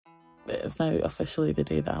it's now officially the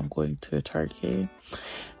day that I'm going to Turkey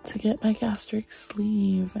to get my gastric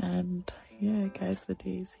sleeve, and yeah guys, the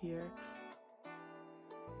day's here.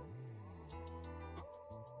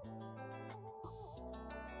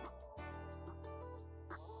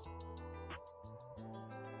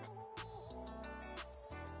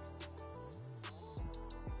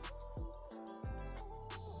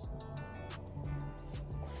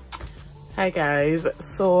 Hi guys,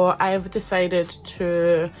 so I've decided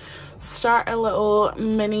to start a little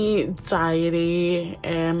mini diary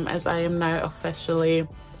as I am now officially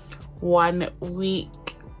 1 week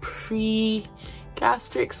pre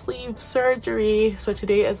gastric sleeve surgery. So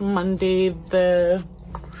today is Monday the,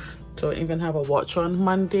 don't even have a watch on,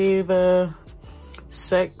 Monday the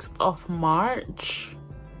 6th of March.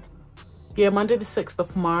 Yeah, Monday the 6th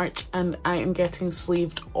of March, and I am getting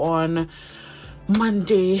sleeved on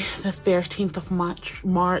Monday the 13th of March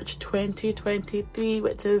 2023,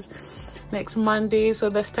 which is next Monday. So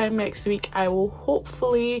this time next week I will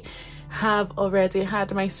hopefully have already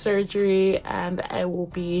had my surgery and I will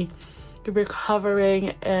be recovering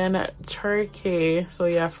in Turkey. So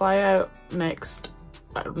yeah, I fly out I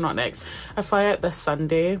fly out this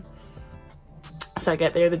Sunday, so I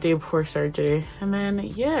get there the day before surgery, and then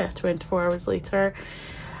yeah, 24 hours later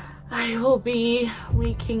I will be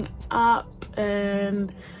waking up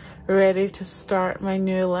and ready to start my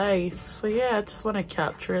new life. So yeah, I just want to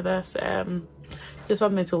capture this, just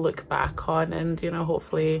something to look back on and, you know,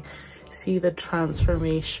 hopefully see the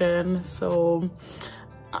transformation. So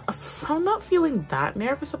I'm not feeling that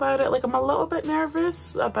nervous about it. Like, I'm a little bit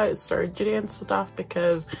nervous about surgery and stuff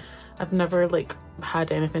because I've never like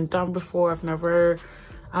had anything done before.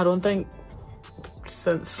 I don't think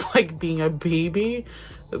since like being a baby,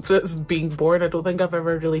 since being born, I don't think I've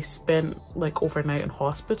ever really spent like overnight in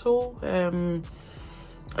hospital.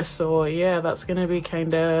 So yeah, that's gonna be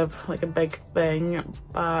kind of like a big thing,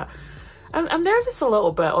 but I'm nervous a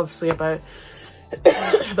little bit obviously about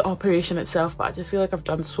the operation itself, but I just feel like I've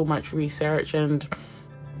done so much research and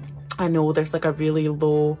I know there's like a really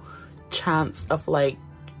low chance of like,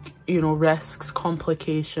 you know, risks,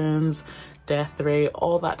 complications, death rate,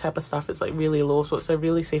 all that type of stuff. It's like really low, so it's a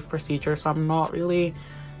really safe procedure, so I'm not really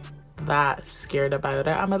that scared about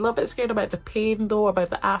it. I'm a little bit scared about the pain though, about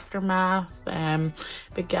the aftermath,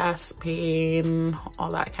 the gas pain, all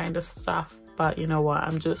that kind of stuff. But you know what,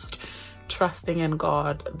 I'm just trusting in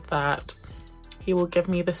God that he will give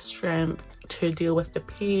me the strength to deal with the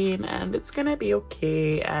pain and it's gonna be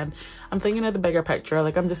okay. And I'm thinking of the bigger picture.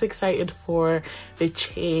 Like, I'm just excited for the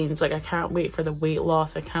change. Like, I can't wait for the weight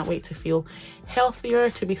loss. I can't wait to feel healthier,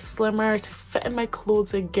 to be slimmer, to fit in my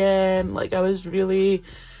clothes again. Like, I was really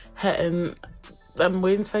hitting, I'm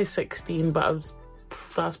wearing size 16, but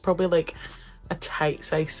that's probably like a tight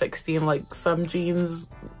size 16. Like, some jeans,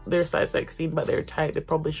 they're size 16 but they're tight, they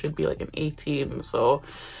probably should be like an 18. So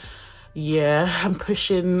yeah, I'm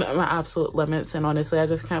pushing my absolute limits, and honestly I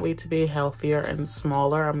just can't wait to be healthier and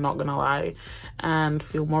smaller, I'm not gonna lie, and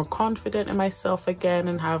feel more confident in myself again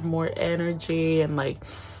and have more energy and like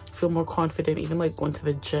feel more confident even like going to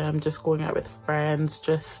the gym, just going out with friends,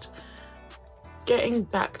 just getting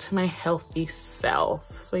back to my healthy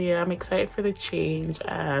self. So yeah, I'm excited for the change,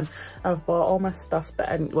 and I've bought all my stuff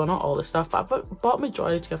that well, not all the stuff, but I've bought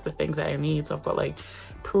majority of the things that I need. So I've got like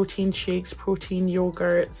protein shakes, protein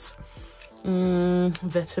yogurts,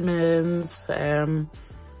 vitamins,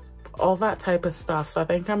 all that type of stuff. So I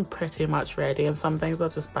think I'm pretty much ready, and some things I'll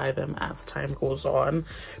just buy them as time goes on.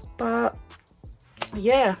 But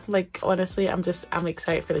yeah, like honestly, I'm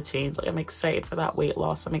excited for the change. Like, I'm excited for that weight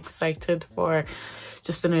loss. I'm excited for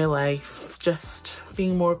just a new life, just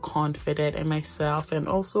being more confident in myself, and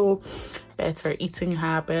also better eating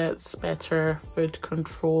habits, better food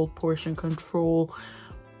control, portion control,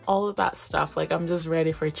 all of that stuff. Like, I'm just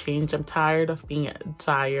ready for change. I'm tired of being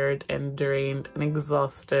tired and drained and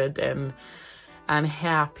exhausted and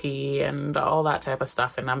unhappy and all that type of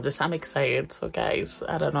stuff, and I'm excited. So guys,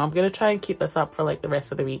 I don't know, I'm gonna try and keep this up for like the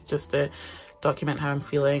rest of the week just to document how I'm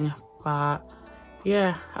feeling. But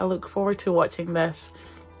yeah, I look forward to watching this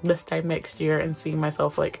time next year and seeing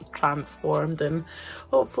myself like transformed, and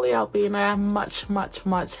hopefully I'll be in a much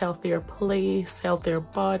healthier place, healthier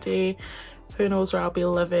body. Who knows where I'll be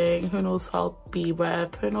living, who knows who I'll be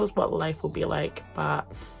with, who knows what life will be like,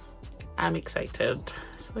 but I'm excited.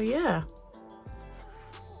 So yeah,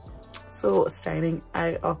 so signing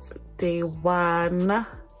out of day one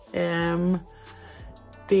of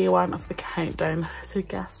the countdown to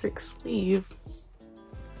gastric sleeve.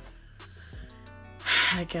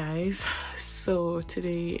 Hi guys, so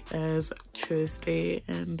today is Tuesday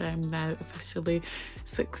and I'm now officially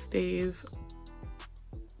 6 days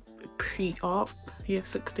pre-op, yeah,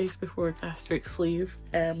 6 days before gastric sleeve.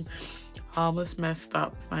 I almost messed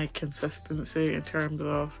up my consistency in terms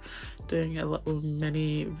of doing a little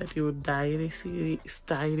mini video diary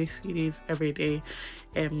series every day,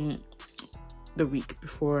 the week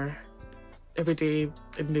before, every day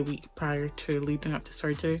in the week prior to leading up to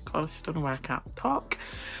surgery. Gosh, I don't know why I can't talk.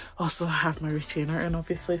 Also, I have my retainer in,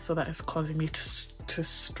 obviously, so that is causing me to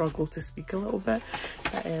struggle to speak a little bit.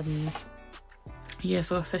 But yeah,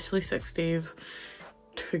 so officially 6 days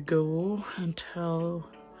to go until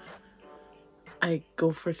I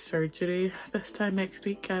go for surgery. This time next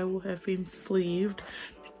week I will have been sleeved.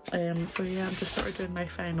 So yeah, I'm just sort of doing my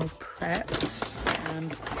final prep,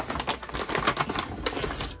 and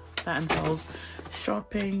that involves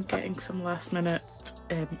shopping, getting some last minute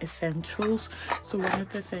essentials. So one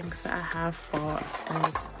of the things that I have bought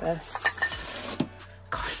is this.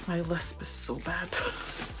 Gosh, my lisp is so bad.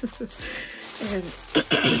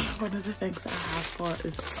 One of the things that I have bought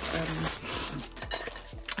is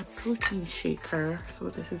a protein shaker. So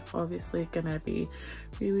this is obviously gonna be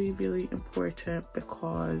really important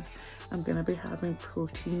because I'm gonna be having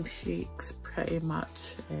protein shakes pretty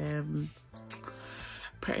much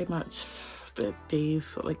the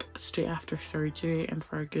days like straight after surgery and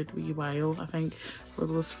for a good wee while. I think for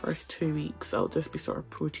those first 2 weeks I'll just be sort of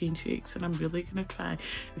protein shakes, and I'm really gonna try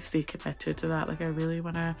and stay committed to that. Like I really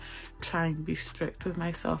want to try and be strict with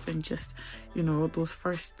myself, and just, you know, those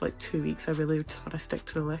first like 2 weeks I really just want to stick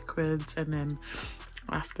to the liquids, and then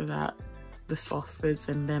after that the soft foods,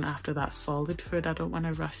 and then after that solid food. I don't want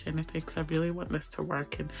to rush anything because I really want this to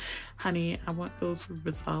work, and honey, I want those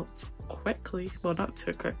results quickly. Well, not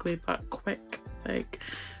too quickly, but quick like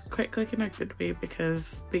in a good way,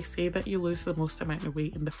 because they say that you lose the most amount of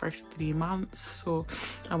weight in the first 3 months. So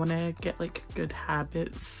I want to get like good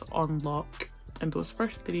habits on lock in those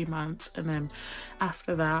first 3 months, and then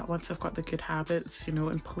after that, once I've got the good habits, you know,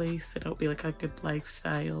 in place, then it'll be like a good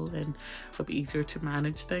lifestyle and it'll be easier to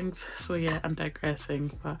manage things. So yeah, I'm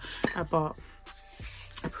digressing, but I bought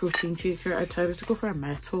a protein shaker. I decided to go for a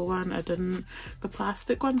metal one. I didn't, the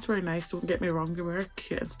plastic ones were nice, don't get me wrong, they were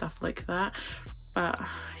cute and stuff like that, but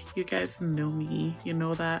you guys know me, you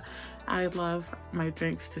know that I love my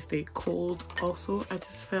drinks to stay cold. Also, I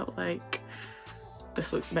just felt like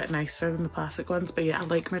this looks a bit nicer than the plastic ones, but yeah, I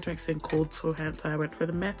like my drinks in cold, so hence I went for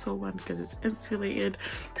the metal one because it's insulated.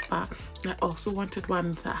 But I also wanted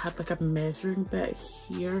one that had like a measuring bit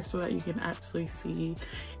here so that you can actually see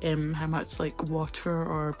how much like water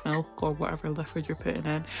or milk or whatever liquid you're putting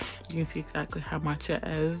in. You can see exactly how much it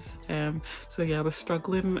is. So yeah, I was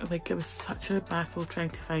struggling, like it was such a battle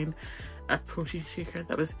trying to find a protein shaker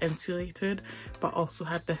that was insulated but also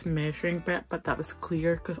had this measuring bit, but that was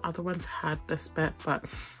clear, because other ones had this bit but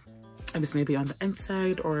it was maybe on the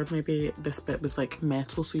inside, or maybe this bit was like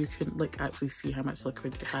metal so you couldn't like actually see how much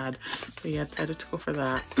liquid you had. So yeah, I decided to go for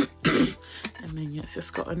that. And then yeah, it's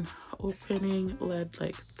just got an opening lid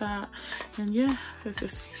like that, and yeah, it's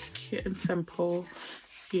just cute and simple.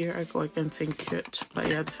 Here I go again saying cute, but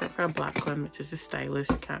yeah, I just went for a black one, which is just stylish,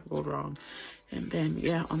 you can't go wrong. And then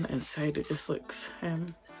yeah, on the inside it just looks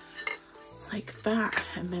like that,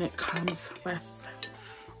 and then it comes with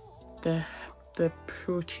the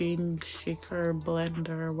protein shaker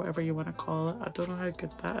blender, whatever you want to call it. I don't know how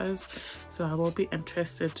good that is, so I will be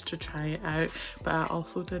interested to try it out. But I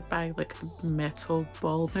also did buy like the metal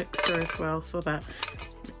ball mixer as well, so that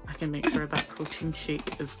I can make sure that protein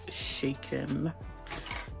shake is shaken.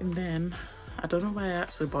 And then I don't know why I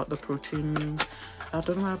actually bought the protein, I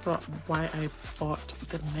don't know why I bought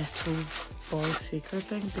the metal ball shaker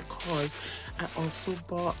thing, because I also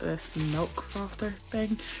bought this milk frother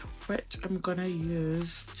thing, which I'm gonna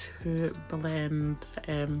use to blend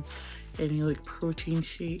any like protein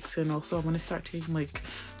shakes. And also I'm gonna start taking like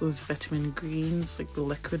those vitamin greens, like the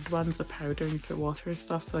liquid ones, the powder and you put water and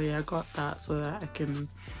stuff. So yeah, I got that so that I can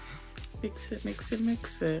mix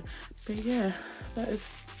it. But yeah, that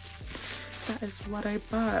is what I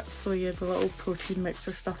bought. So yeah, the little protein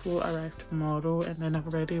mixer stuff will arrive tomorrow, and then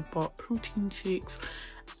I've already bought protein shakes.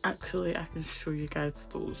 Actually, I can show you guys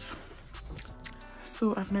those.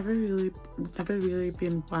 So I've never really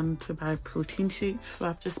been one to buy protein shakes, so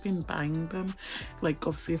I've just been buying them, like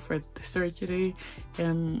obviously for the surgery,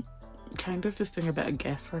 kind of just doing a bit of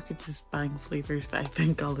guesswork and just buying flavors that I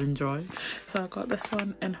think I'll enjoy. So I got this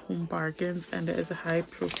one in Home Bargains, and it is a high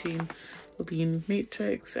protein lean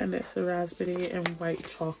matrix, and it's a raspberry and white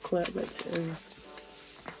chocolate, which is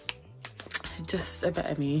just a bit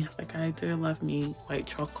of me. Like I do love me white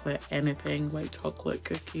chocolate, anything, white chocolate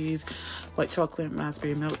cookies, white chocolate and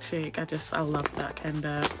raspberry milkshake. I love that kind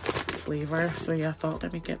of flavour. So yeah, I thought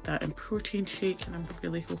let me get that in protein shake, and I'm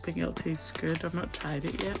really hoping it'll taste good. I've not tried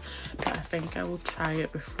it yet, but I think I will try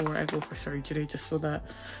it before I go for surgery, just so that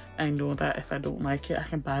I know that if I don't like it, I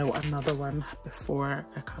can buy another one before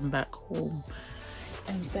I come back home.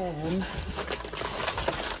 And then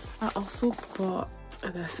I also got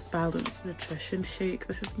this balanced nutrition shake.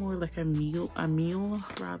 This is more like a meal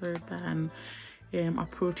rather than a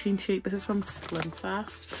protein shake. This is from Slim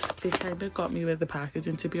Fast. They kind of got me with the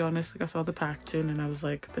packaging, to be honest. Like, I saw the packaging and I was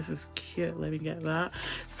like, this is cute, let me get that.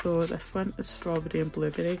 So this one is strawberry and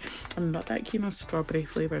blueberry. I'm not that keen on strawberry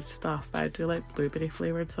flavored stuff, but I do like blueberry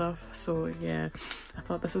flavored stuff. So yeah, I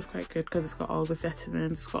thought this was quite good because it's got all the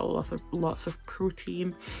vitamins, it's got lots of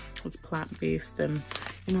protein, it's plant-based, and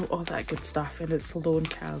you know, all that good stuff, and it's low in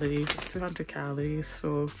calories. It's 200 calories,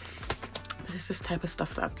 so this is this type of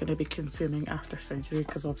stuff that I'm going to be consuming after surgery,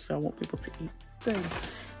 because obviously I won't be able to eat them.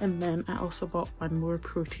 And then I also bought one more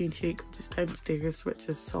protein shake, which is downstairs, which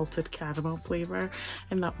is salted caramel flavour,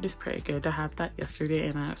 and that one is pretty good. I had that yesterday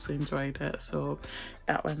and I actually enjoyed it, so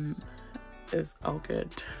that one is all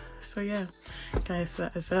good. So yeah, guys,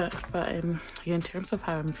 that is it. But yeah, in terms of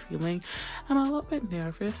how I'm feeling, I'm a little bit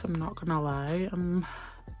nervous, I'm not gonna lie.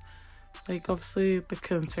 Like, obviously the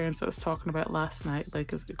concerns I was talking about last night,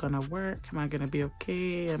 like, is it gonna work? Am I gonna be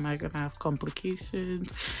okay? Am I gonna have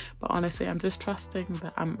complications? But honestly, I'm just trusting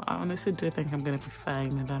that I honestly do think I'm gonna be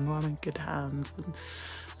fine, and I know I'm in good hands, and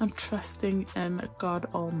I'm trusting in God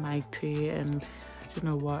Almighty, and you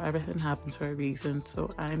know what, everything happens for a reason. So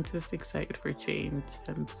I'm just excited for change,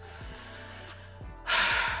 and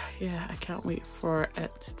yeah, I can't wait for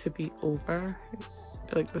it to be over,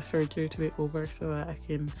 like the surgery to be over, so that I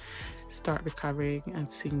can start recovering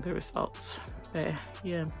and seeing the results. But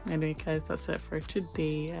yeah, anyway guys, that's it for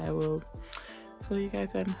today. I will fill you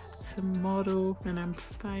guys in tomorrow when I'm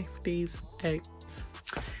 5 days out.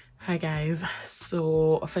 Hi guys,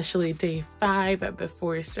 so officially day 5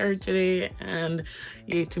 before surgery, and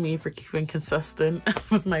yay to me for keeping consistent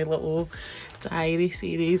with my little diary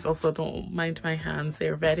series. Also, don't mind my hands,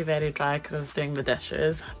 they're very dry because I was doing the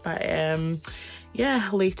dishes. But yeah,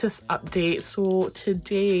 latest update. So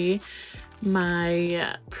today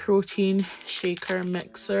my protein shaker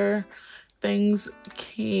mixer things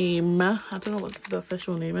came. I don't know what the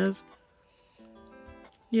official name is.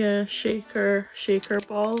 Yeah, shaker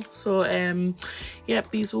ball. So yeah,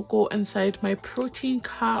 these will go inside my protein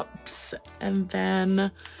cups, and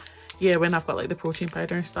then yeah, when I've got like the protein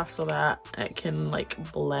powder and stuff, so that it can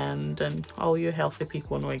like blend, and all you healthy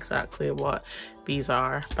people know exactly what these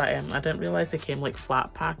are. But I didn't realize they came like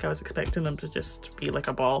flat pack. I was expecting them to just be like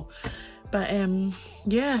a ball. But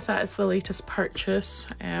yeah, that is the latest purchase.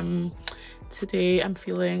 Today I'm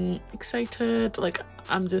feeling excited. Like,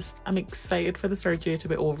 I'm excited for the surgery to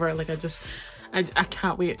be over. Like, I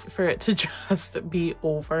can't wait for it to just be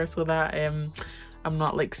over, so that I'm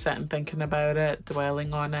not like sitting thinking about it,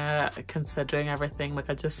 dwelling on it, considering everything. Like,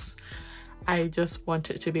 I just want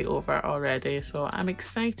it to be over already. So I'm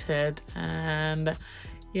excited, and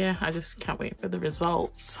yeah, I just can't wait for the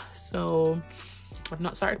results. So I've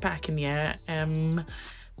not started packing yet.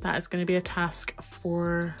 That is going to be a task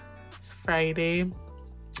for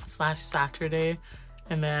Friday/Saturday,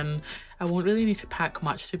 and then I won't really need to pack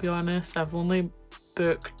much, to be honest. I've only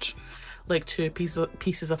booked like 2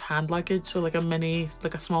 pieces of hand luggage, so like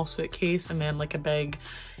a small suitcase, and then like a big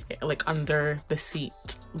like under the seat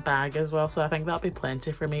bag as well. So I think that'll be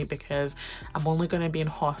plenty for me, because I'm only going to be in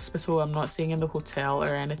hospital. I'm not staying in the hotel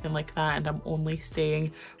or anything like that, and I'm only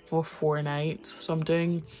staying for 4 nights. So I'm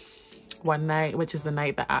doing 1 night, which is the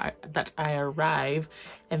night that I arrive,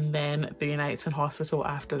 and then 3 nights in hospital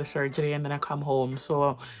after the surgery, and then I come home.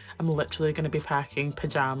 So I'm literally going to be packing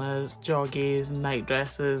pajamas, joggies, night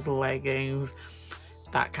dresses, leggings,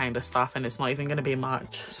 that kind of stuff, and it's not even going to be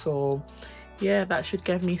much. So yeah, that should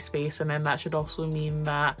give me space, and then that should also mean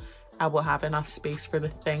that I will have enough space for the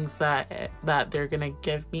things that they're going to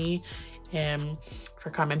give me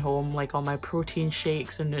for coming home, like all my protein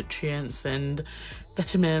shakes and nutrients and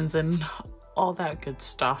vitamins and all that good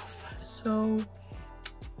stuff. So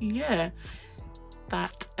yeah,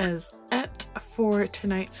 that is it for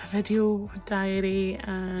tonight's video diary,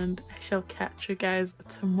 and I shall catch you guys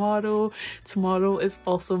tomorrow. Tomorrow is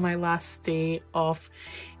also my last day of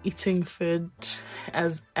eating food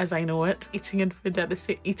as I know it, eating and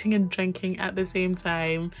drinking at the same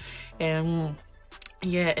time.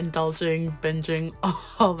 yeah, indulging, binging,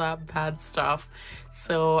 all that bad stuff.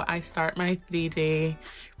 So I start my 3-day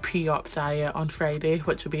pre-op diet on Friday,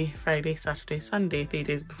 which will be Friday, Saturday, Sunday, 3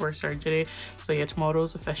 days before surgery. So yeah,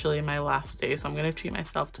 tomorrow's officially my last day, so I'm gonna treat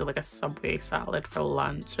myself to like a Subway salad for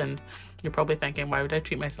lunch. And you're probably thinking, why would I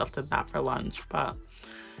treat myself to that for lunch? But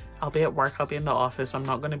I'll be at work, I'll be in the office, I'm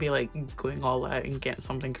not gonna be like going all out and getting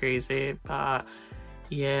something crazy. But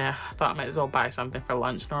yeah, I thought I might as well buy something for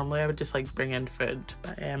lunch. Normally I would just like bring in food,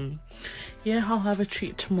 but yeah, I'll have a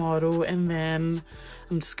treat tomorrow, and then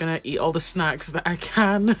I'm just gonna eat all the snacks that I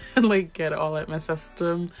can and like get it all out my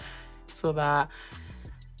system, so that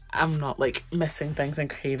I'm not like missing things and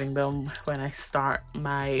craving them when I start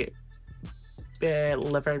my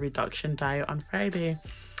liver reduction diet on Friday.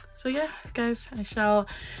 So yeah, guys, I shall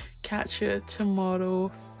catch you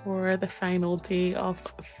tomorrow for the final day of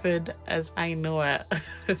food as I know it.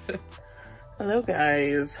 Hello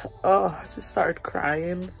guys. Oh, I just started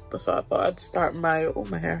crying, so I thought I'd start my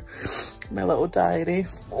my little diary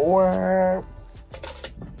for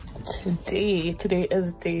today. Today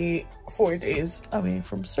is 4 days away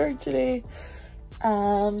from surgery,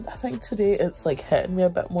 and I think today it's like hitting me a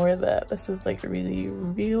bit more that this is like really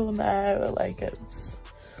real now. Like, it's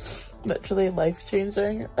literally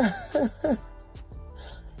life-changing.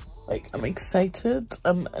 Like, I'm excited,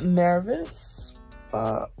 I'm nervous,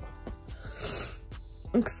 but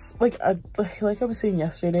it's like I was saying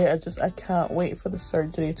yesterday, I can't wait for the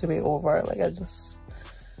surgery to be over. Like,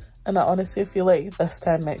 and I honestly feel like this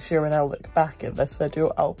time next year when I look back at this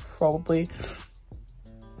video, I'll probably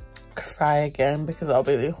cry again, because I'll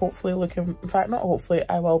be hopefully looking, in fact not hopefully,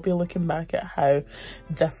 I will be looking back at how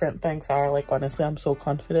different things are. Like, honestly, I'm so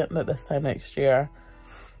confident that this time next year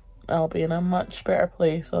I'll be in a much better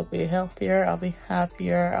place. I'll be healthier, I'll be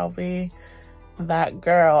happier, I'll be that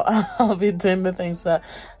girl. I'll be doing the things that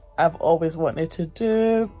I've always wanted to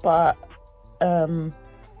do, but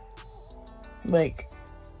like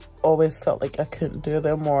always felt like I couldn't do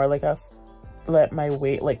them, or like I've let my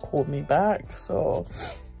weight like hold me back. So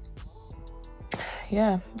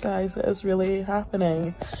yeah, guys, it is really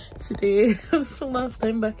happening. Today was the last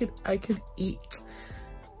time that I could eat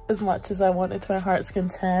as much as I wanted to my heart's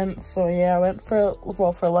content. So yeah, I went for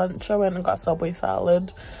lunch, I went and got a Subway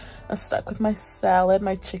salad. I stuck with my salad,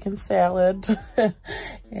 my chicken salad.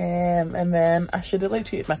 And then I should have like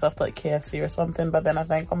treated myself to like KFC or something, but then I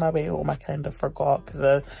think on my way home I kind of forgot,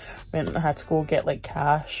 because I had to go get like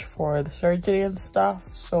cash for the surgery and stuff,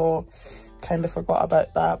 so kind of forgot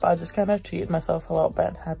about that. But I just kind of treated myself a little bit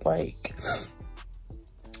and had like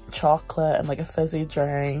chocolate and like a fizzy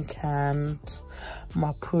drink and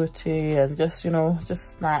my pooty and just, you know,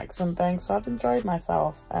 just snacks and things. So I've enjoyed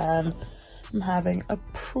myself, and I'm having a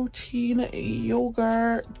protein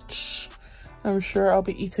yogurt. I'm sure I'll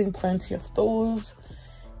be eating plenty of those.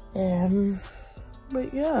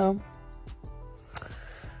 But yeah,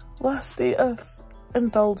 last day of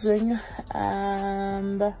indulging,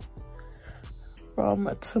 and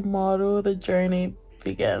from tomorrow the journey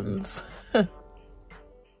begins.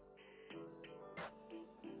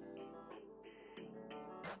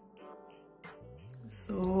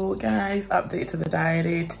 So guys, update to the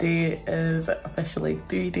diary. Today is officially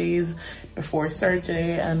 3 days before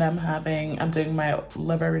surgery, and I'm doing my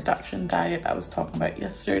liver reduction diet that I was talking about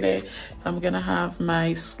yesterday. So I'm gonna have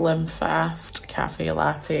my slim fast cafe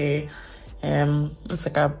latte. It's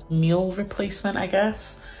like a meal replacement, I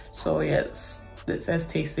guess. So yeah, it says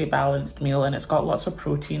tasty balanced meal, and it's got lots of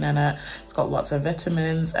protein in it, it's got lots of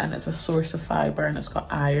vitamins, and it's a source of fiber, and it's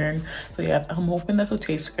got iron. So yeah, I'm hoping this will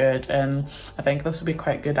taste good, and I think this will be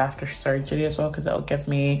quite good after surgery as well, because it'll give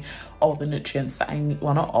me all the nutrients that I need.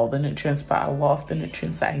 Well, not all the nutrients, but a lot of the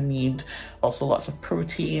nutrients that I need. Also lots of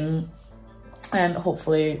protein, and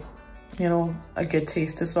hopefully, you know, a good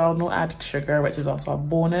taste as well. No added sugar, which is also a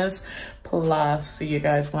bonus. Plus, you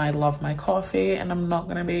guys, I love my coffee, and I'm not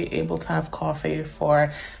gonna be able to have coffee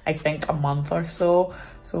for I think a month or so.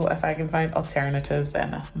 So if I can find alternatives,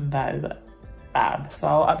 then that is fab. So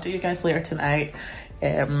I'll update you guys later tonight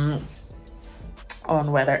on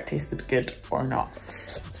whether it tasted good or not.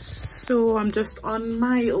 So I'm just on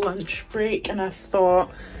my lunch break, and I thought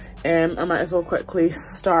I might as well quickly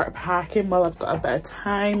start packing while I've got a bit of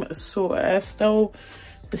time. So it's still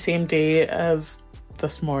the same day as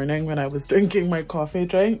this morning when I was drinking my coffee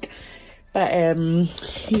drink. But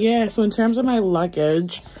yeah, so in terms of my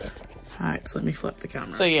luggage, let me flip the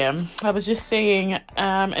camera. So yeah, I was just saying,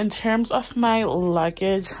 in terms of my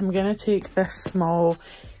luggage, I'm gonna take this small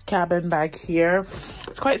cabin bag here.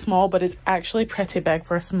 It's quite small, but it's actually pretty big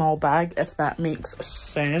for a small bag, if that makes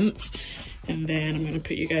sense. And then I'm going to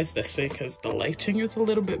put you guys this way because the lighting is a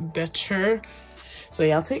little bit better. So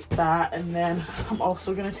yeah, I'll take that, and then I'm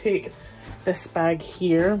also gonna take this bag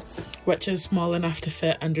here, which is small enough to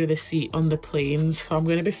fit under the seat on the planes. So I'm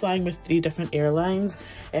going to be flying with 3 different airlines.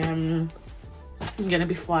 I'm going to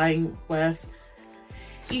be flying with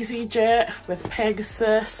EasyJet, with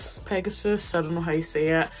Pegasus, I don't know how you say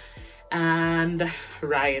it, and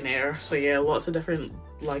Ryanair. So yeah, lots of different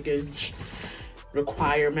luggage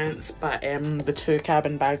requirements, but the 2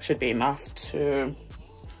 cabin bags should be enough to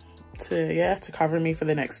cover me for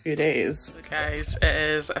the next few days. So guys, it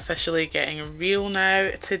is officially getting real now.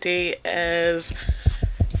 Today is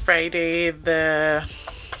Friday the,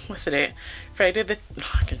 what's the date? Friday the,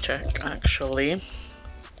 I can check actually.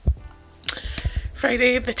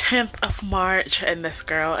 Friday the 10th of March, and this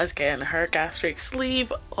girl is getting her gastric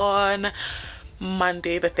sleeve on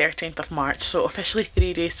Monday the 13th of March. So officially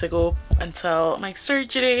 3 days to go until my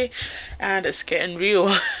surgery, and it's getting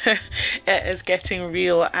real. It is getting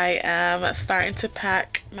real. I am starting to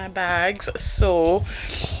pack my bags, so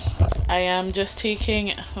I am just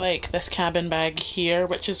taking like this cabin bag here,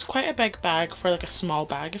 which is quite a big bag for like a small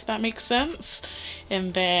bag, if that makes sense.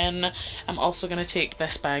 And then I'm also going to take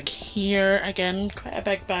this bag here, again quite a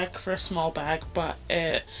big bag for a small bag, but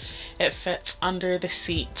it fits under the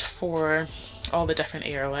seat for all the different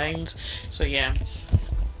airlines. So yeah,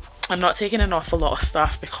 I'm not taking an awful lot of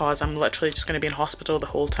stuff because I'm literally just going to be in hospital the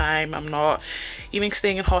whole time. I'm not even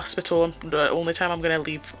staying in hospital. The only time I'm going to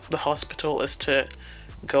leave the hospital is to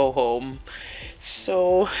go home.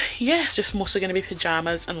 So yeah, it's just mostly going to be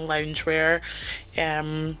pajamas and loungewear,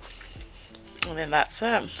 and then that's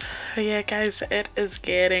it. So yeah guys, it is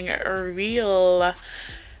getting real.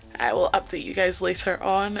 I will update you guys later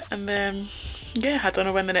on, and then yeah, I don't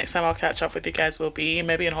know when the next time I'll catch up with you guys will be.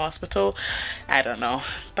 Maybe in hospital, I don't know,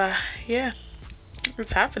 but yeah,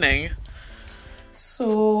 it's happening.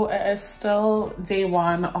 So it is still day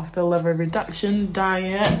 1 of the liver reduction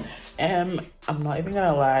diet. I'm not even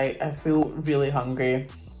gonna lie, I feel really hungry.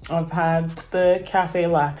 I've had the cafe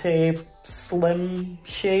latte slim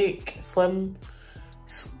shake, slim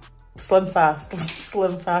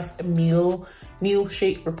fast meal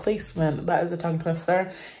shake replacement. That is a tongue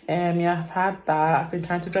twister. Yeah, I've had that. I've been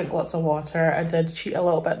trying to drink lots of water. I did cheat a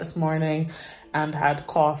little bit this morning and had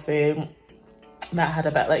coffee that had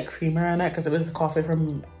a bit like creamer in it because it was coffee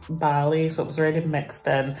from Bali, so it was already mixed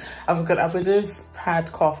in. I would have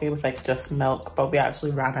had coffee with like just milk, but we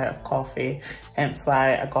actually ran out of coffee, hence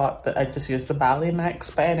why I just used the Bali mix.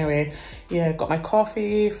 But anyway, yeah, I got my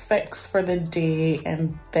coffee fix for the day,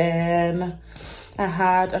 and then I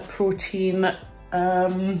had a protein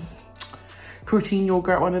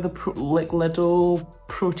yogurt, one of the like little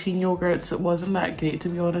protein yogurts. It wasn't that great, to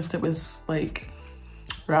be honest. It was like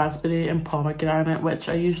raspberry and pomegranate, which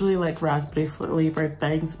I usually like raspberry flavored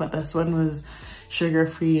things, but this one was sugar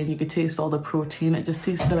free and you could taste all the protein. It just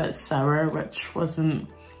tasted a bit sour, which wasn't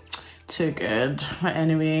too good. But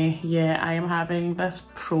anyway, yeah, I am having this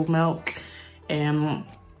Pro Milk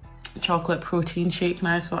chocolate protein shake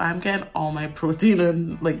now, so I'm getting all my protein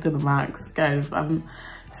in like to the max. Guys, I'm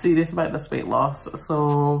serious about this weight loss,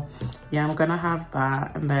 so yeah, I'm gonna have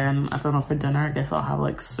that. And then I don't know, for dinner I guess I'll have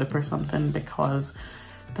like soup or something, because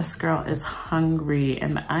this girl is hungry,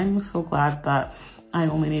 and I'm so glad that I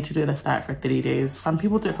only need to do this diet for 3 days. Some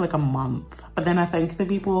people do it for like a month, but then I think the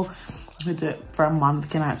people who do it for a month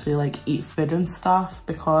can actually like eat food and stuff,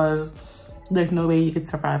 because there's no way you could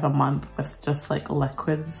survive a month with just like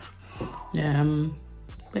liquids.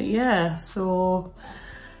 But yeah, so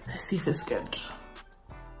let's see if it's good.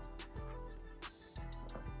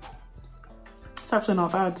 It's actually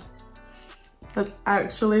not bad. That's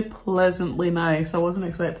actually pleasantly nice. I wasn't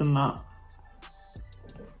expecting that.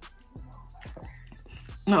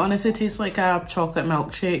 It honestly tastes like a chocolate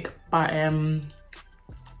milkshake, but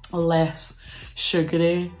less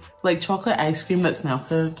sugary. Like chocolate ice cream that's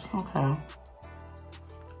melted. Okay.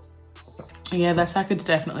 Yeah, this I could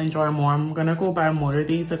definitely enjoy more. I'm gonna go buy more of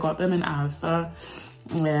these. I got them in Asda.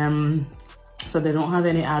 So they don't have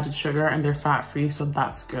any added sugar and they're fat free, so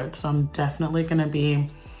that's good. So I'm definitely gonna be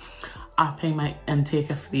upping my intake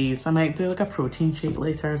of these. I might do like a protein shake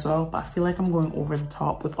later as well, but I feel like I'm going over the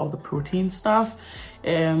top with all the protein stuff.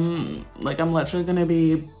 Like I'm literally gonna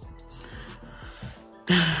be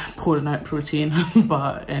pouring out protein.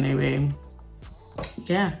 But anyway,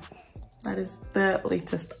 yeah, that is the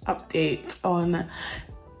latest update on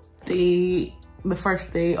the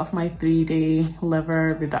first day of my 3-day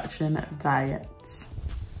liver reduction diet.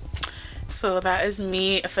 So that is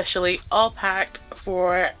me officially all packed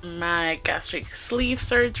for my gastric sleeve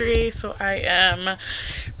surgery. So I am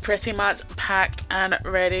pretty much packed and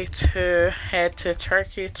ready to head to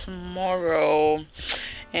Turkey tomorrow.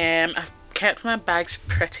 I've kept my bags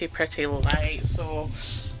pretty light. So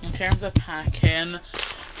in terms of packing,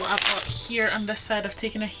 what I've got here on this side, I've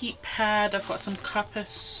taken a heat pad, I've got some cup of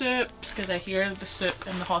soups because I hear the soup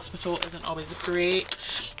in the hospital isn't always great.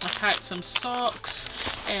 I've packed some socks,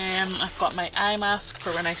 I've got my eye mask for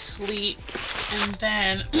when I sleep, and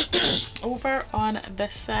then over on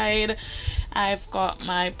this side I've got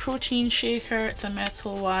my protein shaker. It's a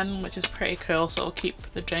metal one, which is pretty cool, so it'll keep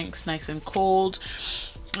the drinks nice and cold.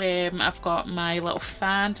 I've got my little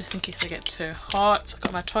fan just in case I get too hot. I've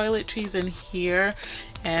got my toiletries in here.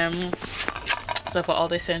 So I've got all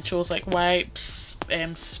the essentials like wipes,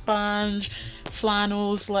 sponge,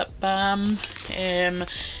 flannels, lip balm,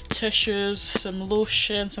 tissues, some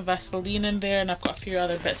lotion, some Vaseline in there, and I've got a few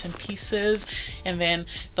other bits and pieces. And then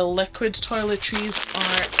the liquid toiletries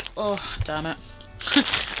are, oh damn it,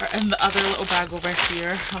 are in the other little bag over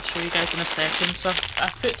here. I'll show you guys in a second. So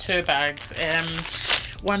I've put two bags.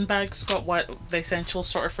 One bag's got what the essentials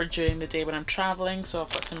sort of for during the day when I'm traveling. So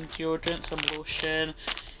I've got some deodorant, some lotion,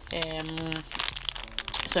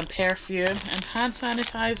 some perfume and hand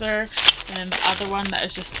sanitizer. And the other one that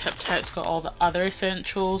is just tipped out, it's got all the other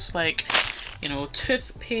essentials like, you know,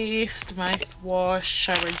 toothpaste, mouthwash,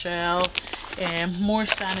 shower gel, more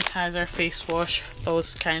sanitizer, face wash,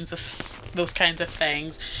 those kinds of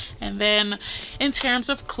things. And then in terms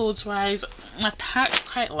of clothes wise, I've packed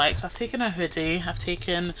quite light. So I've taken a hoodie, I've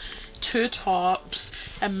taken 2 tops,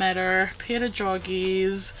 a mirror, pair of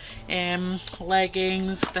joggies,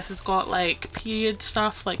 leggings. This has got like period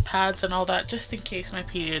stuff like pads and all that, just in case my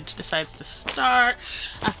period decides to start.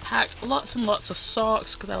 I've packed lots and lots of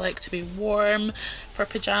socks because I like to be warm. For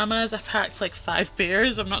pajamas, I've packed like 5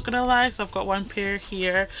 pairs, I'm not gonna lie. So I've got 1 pair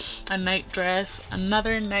here, a night dress,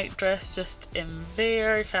 another night dress just in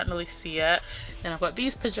there, you can't really see it. Then I've got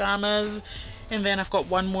these pajamas, and then I've got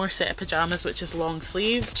 1 more set of pajamas which is long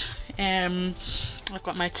sleeved. I've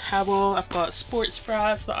got my towel, I've got sports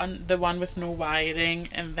bras, the one with no wiring,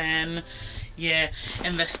 and then yeah,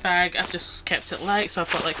 in this bag I've just kept it light. So I've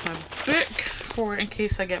got like my book for in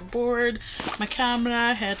case I get bored, my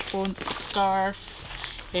camera, headphones, a scarf,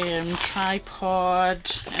 tripod,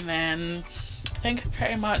 and then I think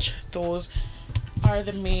pretty much those are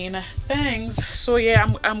the main things. So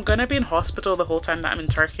yeah, I'm gonna be in hospital the whole time that I'm in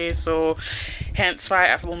Turkey, so hence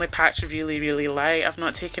why I've only packed really light. I've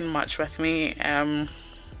not taken much with me.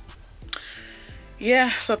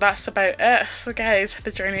 Yeah, so that's about it. So guys,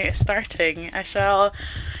 the journey is starting. I shall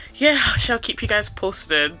keep you guys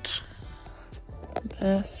posted.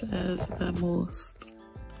 This is the most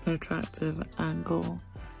attractive angle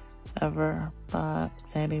ever, but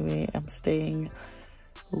anyway, I'm staying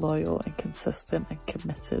loyal and consistent and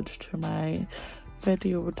committed to my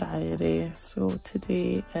video diary. So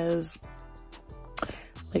today is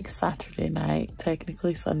like Saturday night,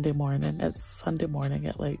 technically Sunday morning. It's Sunday morning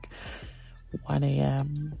at like 1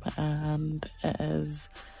 AM and it is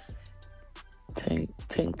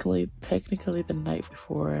technically the night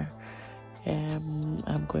before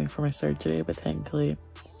I'm going for my surgery, but technically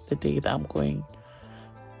the day that I'm going,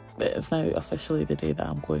 it's now officially the day that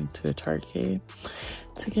I'm going to Turkey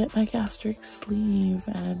to get my gastric sleeve.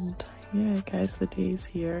 And yeah guys, the day's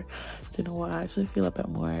here. Do you know what, I actually feel a bit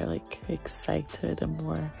more like excited and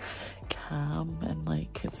more calm, and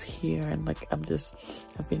like it's here, and like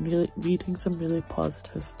I've been really reading some really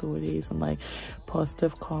positive stories and like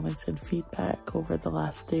positive comments and feedback over the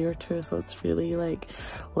last day or two, so it's really like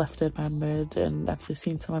lifted my mood, and I've just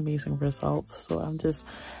seen some amazing results. So I'm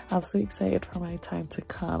so excited for my time to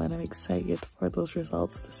come, and I'm excited for those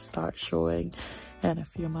results to start showing in a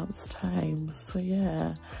few months time. So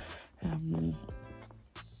yeah, I'm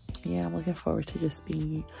looking forward to just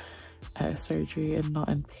being out of surgery and not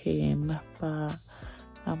in pain. But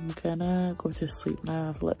I'm gonna go to sleep now.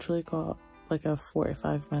 I've literally got like a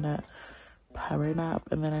 45-minute power nap,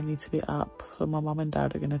 and then I need to be up. So my mom and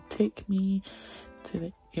dad are gonna take me to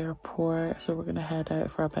the airport, so we're gonna head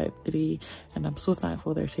out for about 3, and I'm so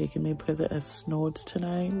thankful they're taking me because it has snowed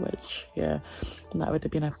tonight, which yeah, that would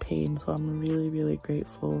have been a pain. So I'm really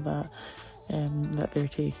grateful that they're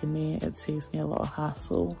taking me. It saves me a lot of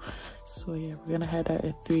hassle. So yeah, we're gonna head out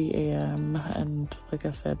at 3 AM, and like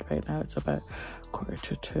I said, right now it's about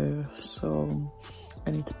 1:45, so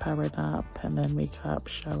I need to power nap and then wake up,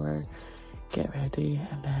 shower, get ready,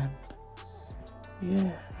 and then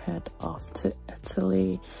yeah, head off to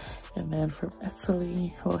Italy. And then from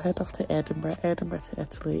Italy we'll head off to Edinburgh to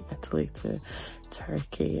Italy to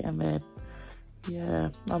Turkey. And then yeah,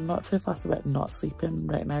 I'm not too fussed about not sleeping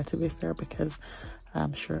right now, to be fair, because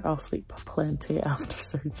I'm sure I'll sleep plenty after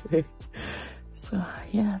surgery. So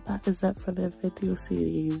yeah, that is it for the video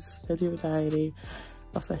series, video diary.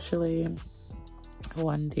 officially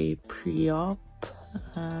 1 day pre-op,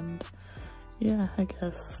 and yeah, I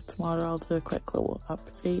guess tomorrow I'll do a quick little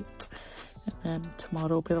update, and then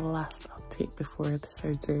tomorrow will be the last update before the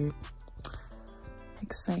surgery.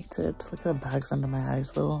 Excited. Look at the bags under my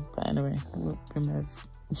eyes though, but anyway, we'll remove.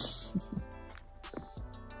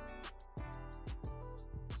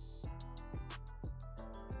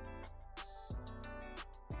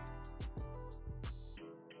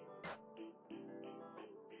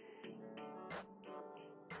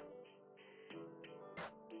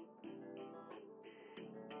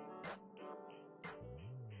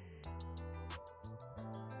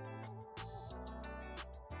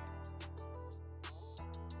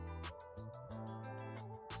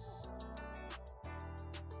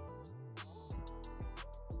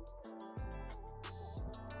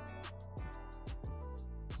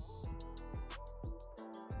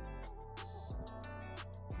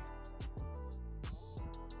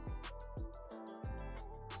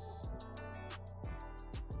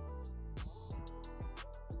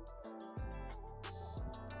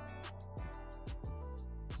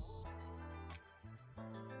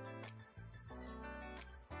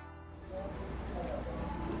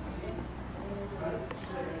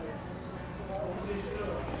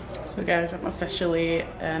 So guys, I'm officially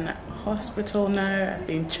in hospital now. I've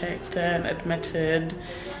been checked in, admitted,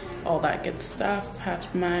 all that good stuff. Had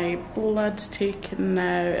my blood taken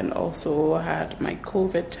now and also had my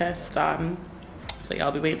COVID test done. So yeah,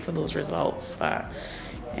 I'll be waiting for those results. But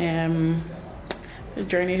the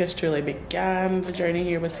journey has truly begun. The journey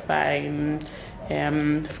here was fine.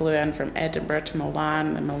 Flew in from Edinburgh to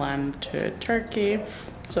Milan and Milan to Turkey.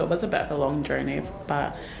 So it was a bit of a long journey,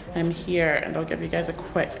 but I'm here and I'll give you guys a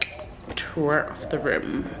quick tour of the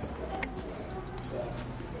room.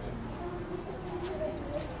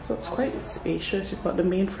 So it's quite spacious. You've got the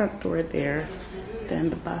main front door there, then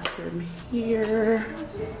the bathroom here.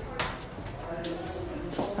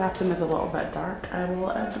 Bathroom is a little bit dark, I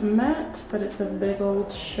will admit, but it's a big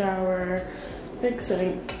old shower, big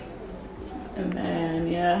sink, and then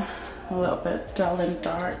yeah, a little bit dull and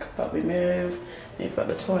dark, but we move. Then you've got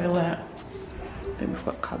the toilet, then we've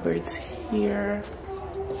got cupboards here.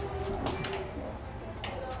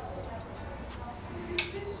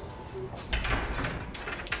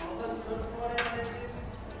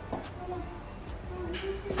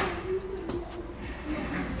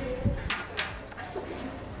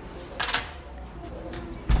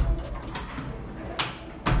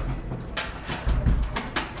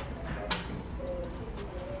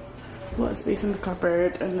 A lot of space in the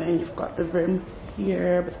cupboard, and then you've got the room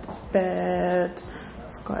here with the bed.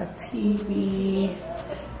 It's got a TV,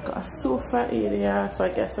 got a sofa area, so I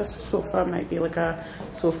guess this sofa might be like a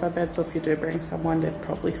sofa bed, so if you do bring someone, they'd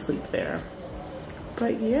probably sleep there.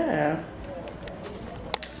 But yeah,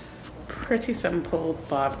 pretty simple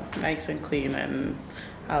but nice and clean, and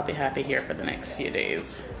I'll be happy here for the next few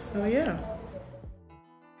days. So yeah.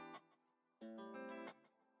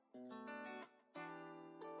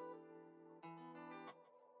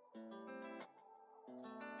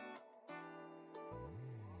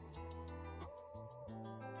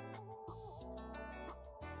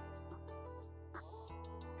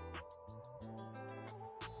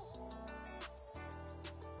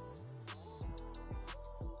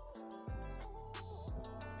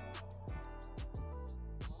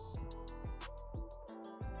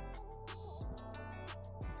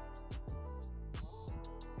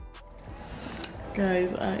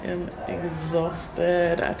 Guys, I am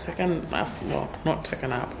exhausted. I took a nap, well, not took a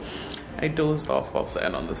nap. I dozed off while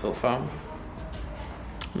sitting on the sofa.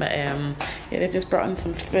 But yeah, they just brought in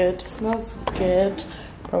some food. It smells good,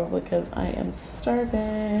 probably because I am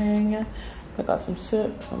starving. I got some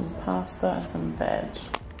soup, some pasta, and some veg.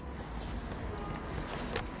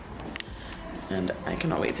 And I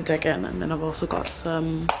cannot wait to dig in. And then I've also got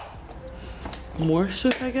some more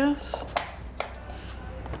soup, I guess.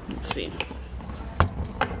 Let's see.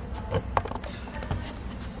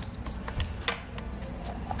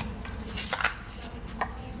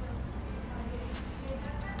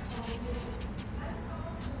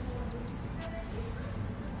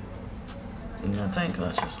 I think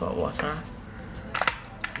that's just hot water.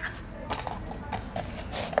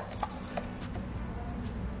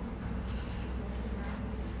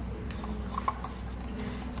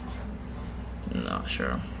 Not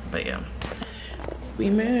sure, but yeah. We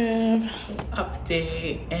move.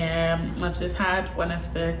 Update. I've just had one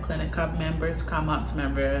of the Clinic Hub members come up to my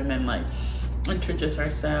room and like introduce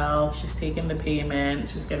herself. She's taking the payment.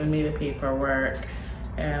 She's giving me the paperwork.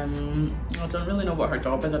 I don't really know what her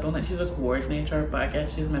job is. I don't think she's a coordinator, but I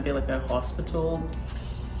guess she's maybe like a hospital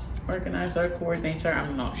organizer, coordinator,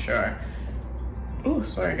 I'm not sure. Oh,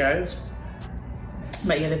 sorry guys.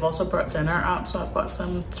 But yeah, they've also brought dinner up, so I've got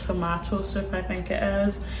some tomato soup, I think it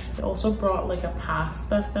is. They also brought like a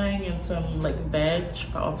pasta thing and some like veg,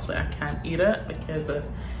 but obviously I can't eat it because of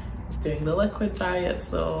doing the liquid diet,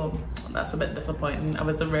 so that's a bit disappointing. I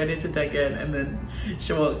was ready to dig in, and then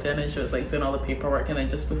she walked in and she was like doing all the paperwork, and then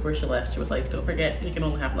just before she left she was like, don't forget you can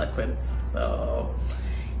only have liquids. So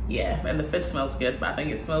yeah, and the food smells good, but I think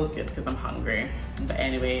it smells good because I'm hungry. But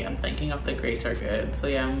anyway, I'm thinking of the greater good. So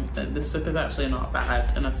yeah, the soup is actually not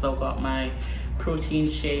bad, and I've still got my protein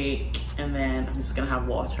shake, and then I'm just gonna have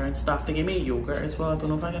water and stuff. They gave me a yogurt as well. I don't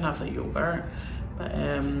know if I can have the yogurt, but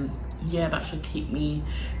yeah, that should keep me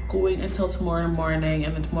going until tomorrow morning.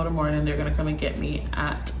 And then tomorrow morning they're gonna come and get me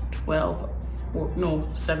at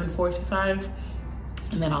 7:45,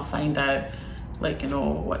 and then I'll find out, like, you know,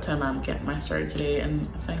 what time I'm getting my surgery and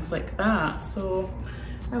things like that. So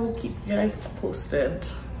I will keep you guys posted.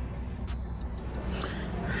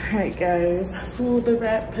 Right guys, so the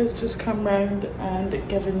rep has just come round and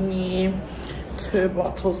given me 2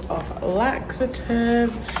 bottles of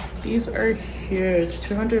laxative. These are huge,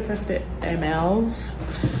 250 mls.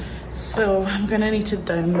 So I'm gonna need to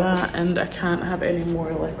down that, and I can't have any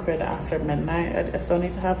more liquid after midnight. I still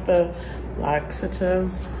need to have the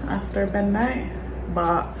laxative after midnight,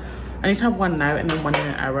 but I need to have one now and then one in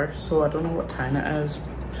an hour, so I don't know what time it is.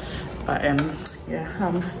 But yeah,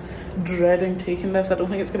 I'm dreading taking this. I don't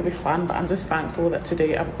think it's gonna be fun, but I'm just thankful that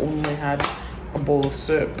today I've only had a bowl of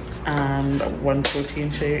soup and 1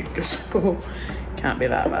 protein shake, so can't be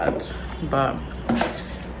that bad. But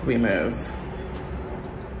we move.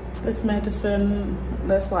 This medicine,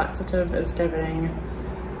 this laxative is giving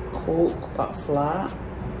Coke but flat,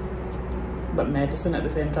 but medicine at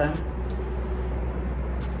the same time.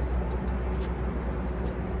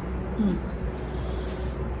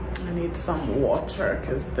 I need some water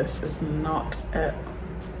because this is not it.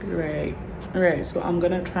 Right, so I'm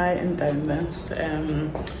gonna try and down this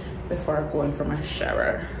before I go in for my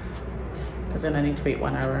shower, because then I need to wait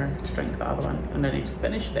 1 hour to drink the other one, and I need to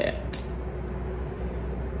finish that.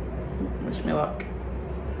 Wish me luck.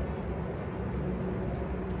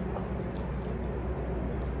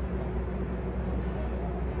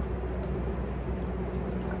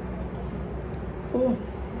 Oh,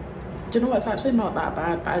 do you know what? It's actually not that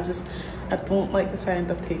bad, but I don't like the sound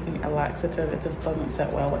of taking a laxative. It just doesn't sit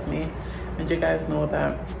well with me. And you guys know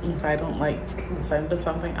that if I don't like the sound of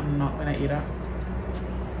something, I'm not gonna eat it.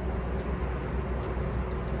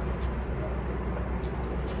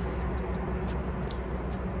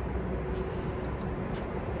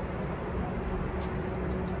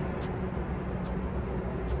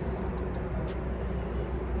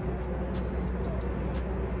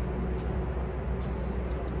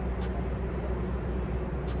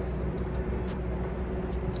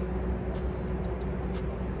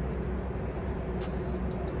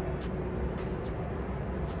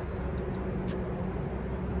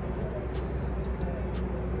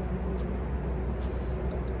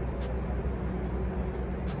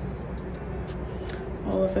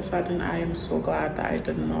 All of a sudden, I am so glad that I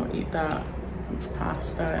did not eat that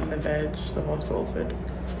pasta and the veg, the hospital food.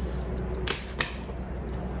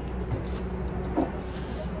 Oh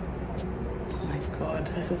my god,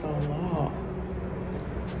 this is a lot.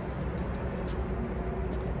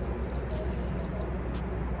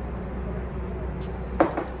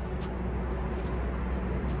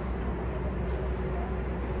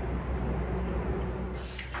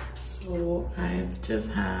 So I've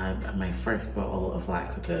just had my first bottle of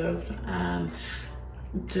laxative and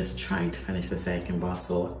just trying to finish the second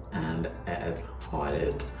bottle, and it is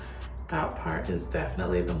horrid. That part is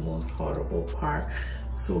definitely the most horrible part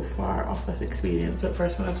so far of this experience. At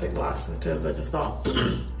first when I took laxatives, I just thought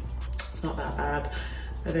it's not that bad,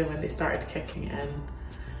 but then when they started kicking in,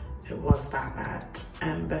 it was that bad.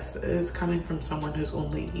 And this is coming from someone who's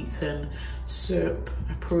only eaten soup,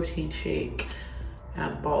 a protein shake,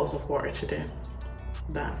 and bottles of water today.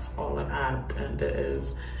 That's all I've had, and it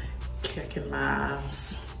is kicking my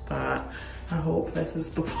ass, but I hope this is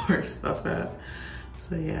the worst of it.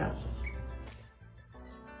 So yeah.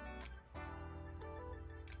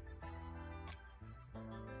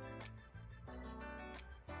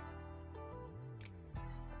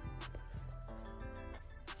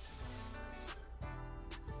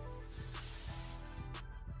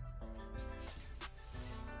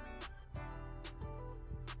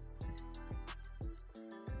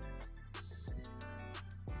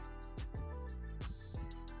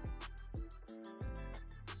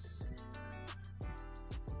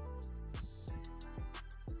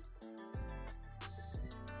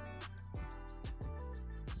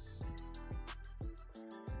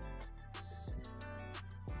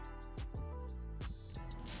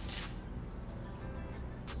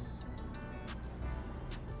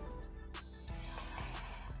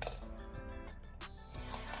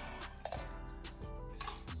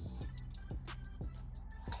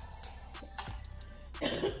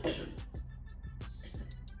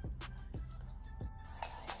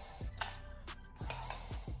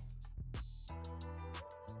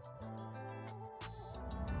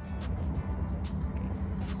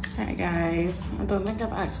 Alright guys, I don't think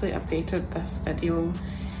I've actually updated this video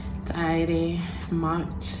diary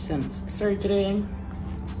much since surgery.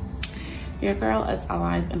 Your girl is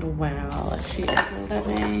alive and well. She is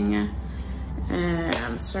living.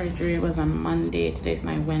 Surgery was on Monday. Today's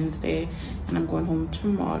my Wednesday and I'm going home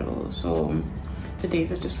tomorrow. So the days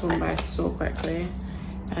have just flown by so quickly.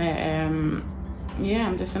 Yeah,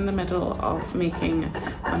 I'm just in the middle of making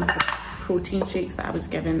one of the protein shakes that I was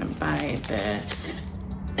given by the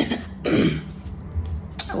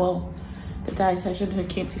well, the dietitian who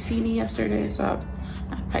came to see me yesterday. So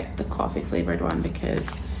I picked the coffee flavored one because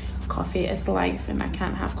coffee is life and I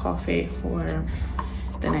can't have coffee for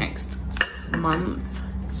the next month.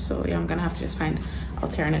 So yeah, I'm gonna have to just find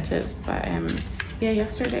alternatives. But yeah,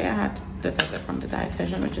 yesterday I had the visit from the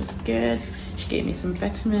dietitian, which is good. She gave me some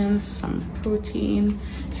vitamins, some protein.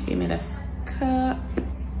 She gave me this cup,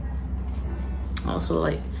 also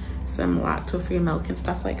like some lactose-free milk and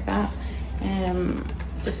stuff like that,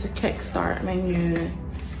 just to kickstart my new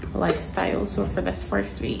lifestyle. So for this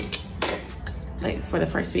first week, like for the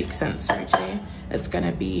first week since surgery, it's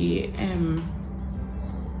gonna be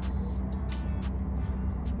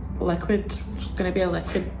liquid. It's gonna be a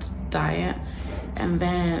liquid diet, and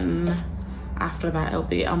then after that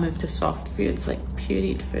I'll move to soft foods, like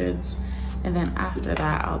pureed foods, and then after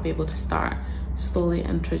that I'll be able to start slowly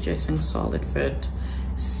introducing solid food.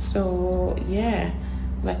 So yeah,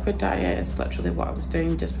 liquid diet is literally what I was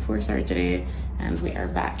doing just before surgery, and we are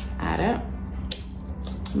back at it.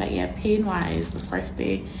 But yeah, pain wise, the first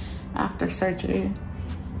day after surgery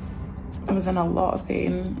I was in a lot of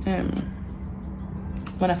pain.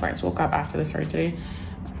 When I first woke up after the surgery,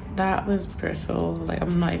 that was brutal. Like,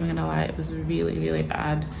 I'm not even gonna lie, it was really, really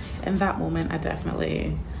bad. In that moment I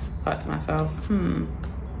definitely thought to myself,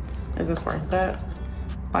 is this worth it?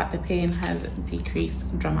 But the pain has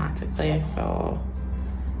decreased dramatically, so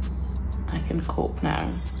I can cope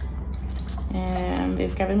now. And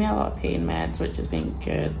they've given me a lot of pain meds, which has been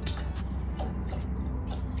good.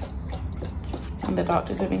 And the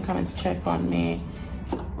doctors have been coming to check on me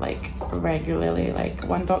like regularly. Like,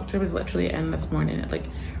 one doctor was literally in this morning at like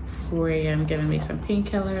 4 AM giving me some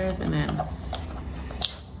painkillers, and then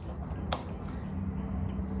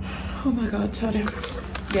oh my god, sorry.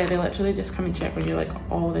 Yeah, they literally just come and check on you like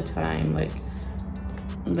all the time. Like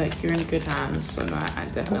you're in good hands. So no, I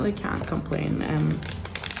definitely can't complain.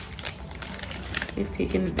 They've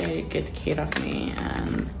taken very good care of me,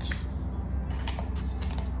 and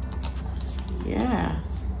yeah,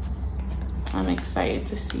 I'm excited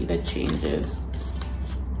to see the changes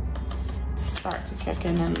start to kick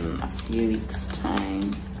in a few weeks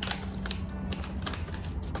time.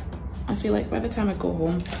 I feel like by the time I go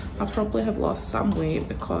home I'll probably have lost some weight,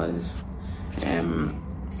 because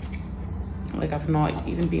like I've not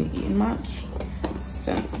even been eating much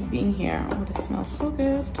since being here. Oh, this smells so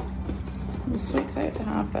good. I'm so excited to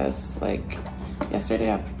have this. Like,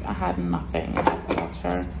 yesterday I had nothing. I had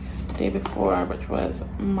water. The day before, which was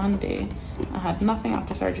Monday, I had nothing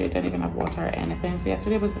after surgery. I didn't even have water or anything. So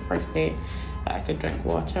yesterday was the first day that I could drink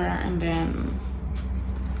water, and then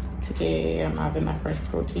today I'm having my first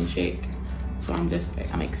protein shake. So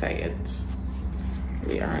I'm excited.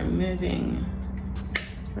 We are moving.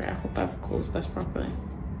 Right, I hope I've closed this properly.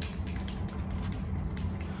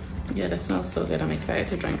 Yeah, this smells so good. I'm excited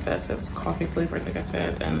to drink this. It's coffee flavored, like I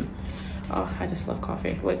said, and oh, I just love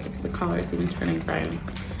coffee. Look, it's the color is even turning brown,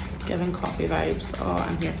 giving coffee vibes. Oh,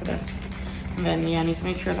 I'm here for this. And then yeah, I need to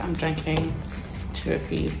make sure that I'm drinking 2 of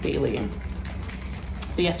these daily.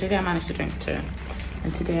 So yesterday I managed to drink 2,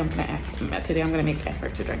 and today I'm gonna make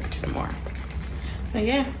effort to drink 2 more. But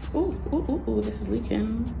yeah, ooh, this is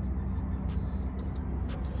leaking.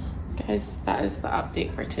 Guys, that is the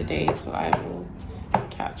update for today. So I will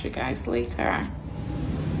catch you guys later.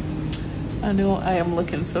 I know I am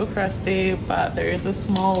looking so crusty, but there is a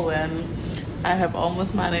small win. I have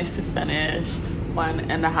almost managed to finish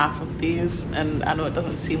 1.5 of these, and I know it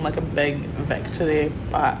doesn't seem like a big victory,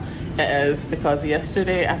 but it is, because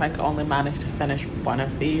yesterday I think I only managed to finish 1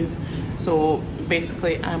 of these. So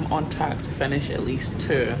basically I'm on track to finish at least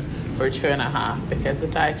 2 or 2.5, because the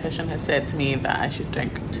dietitian has said to me that I should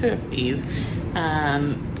drink 2 of these.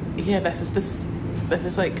 And yeah, this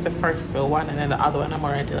is like the first full one, and then the other one I'm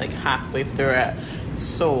already like halfway through it.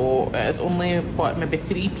 So it's only what, maybe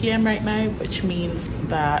 3 PM right now, which means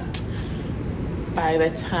that by the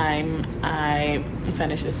time I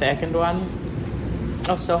finish the second one,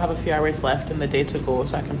 I'll still have a few hours left in the day to go,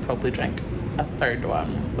 so I can probably drink a 3rd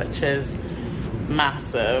one, which is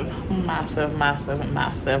massive.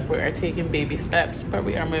 We are taking baby steps, but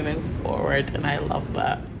we are moving forward, and I love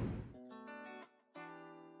that.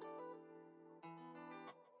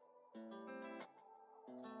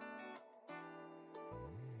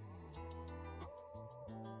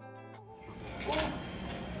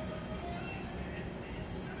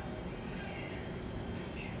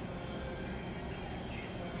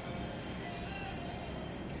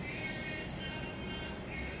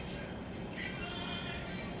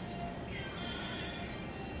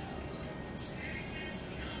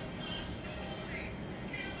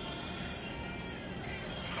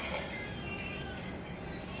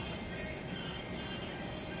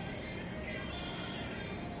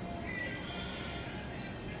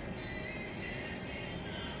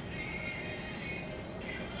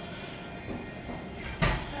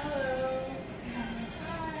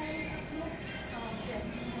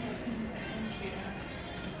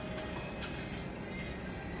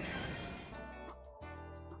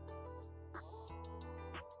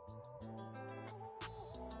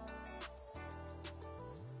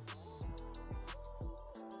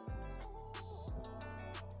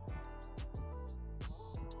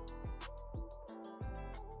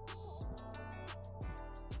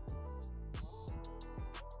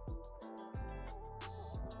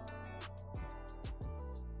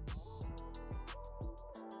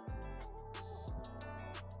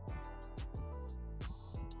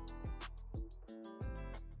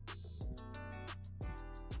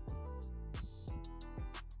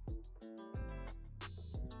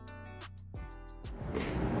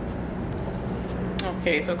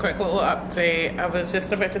 Okay, so quick little update. I was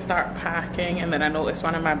just about to start packing and then I noticed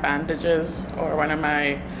one of my bandages or one of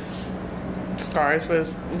my scars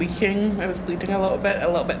was leaking. It was bleeding a little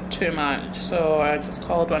bit too much. So I just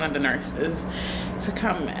called one of the nurses to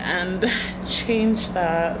come and change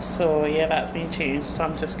that. So yeah, that's been changed. So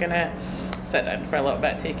I'm just gonna sit down for a little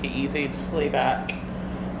bit, take it easy, just lay back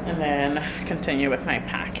and then continue with my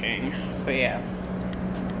packing. So yeah.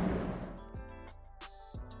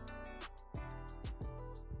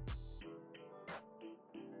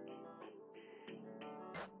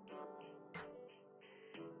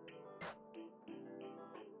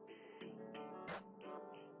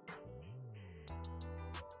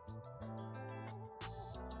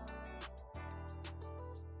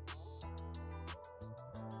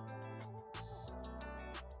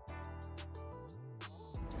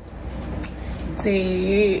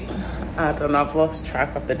 I don't know, I've lost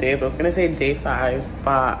track of the days. I was gonna say day 5,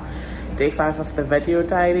 but day 5 of the video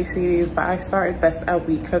diary series, but I started this a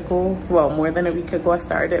week ago. Well, more than a week ago. I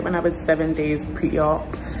started it when I was 7 days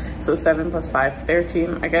pre-op, so 7 plus 5,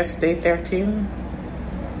 13. I guess day 13,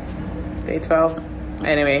 day 12.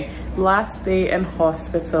 Anyway, last day in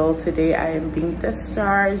hospital. Today I am being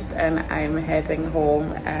discharged and I'm heading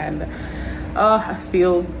home, and oh, I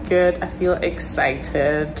feel good. I feel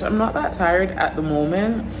excited. I'm not that tired at the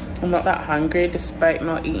moment. I'm not that hungry despite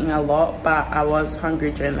not eating a lot, but I was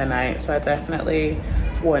hungry during the night, so I definitely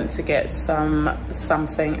want to get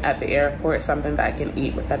something at the airport, something that I can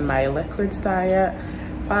eat within my liquids diet.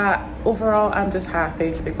 But overall, I'm just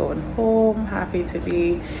happy to be going home, happy to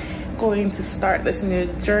be going to start this new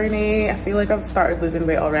journey. I feel like I've started losing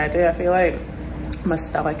weight already. I feel like my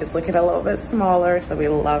stomach is looking a little bit smaller, so we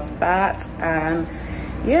love that. And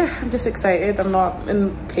yeah, I'm just excited. I'm not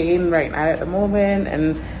in pain right now at the moment,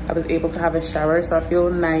 and I was able to have a shower, so I feel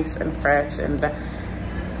nice and fresh, and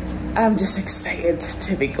I'm just excited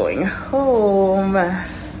to be going home.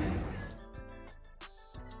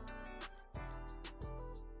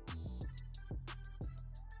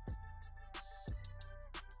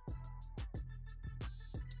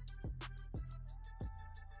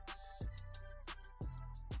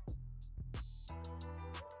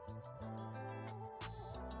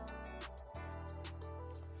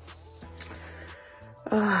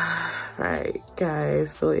 Right,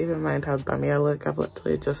 guys, don't even mind how bummy I look. I've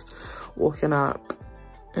literally just woken up.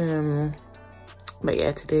 But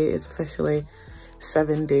yeah, today is officially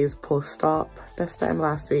 7 days post-op. This time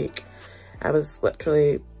last week, I was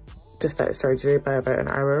literally just out of surgery by about an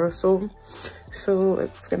hour or so. So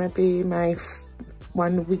it's gonna be my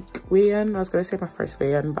 1 week weigh-in. I was gonna say my first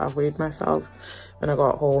weigh-in, but I weighed myself when I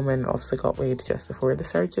got home and obviously got weighed just before the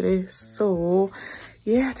surgery. So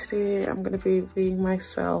yeah, today I'm gonna be weighing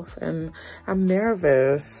myself and I'm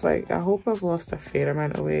nervous. Like, I hope I've lost a fair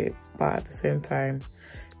amount of weight, but at the same time,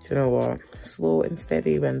 do you know what? Slow and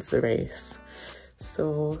steady wins the race.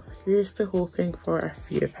 So here's to hoping for a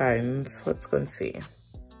few pounds. Let's go and see.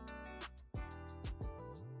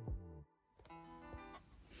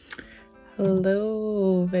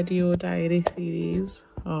 Hello, video diary series.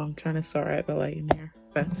 Oh, I'm trying to sort out the lighting here,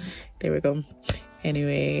 but there we go.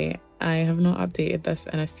 Anyway, I have not updated this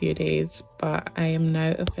in a few days, but I am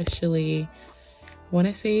now officially, I want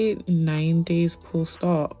to say 9 days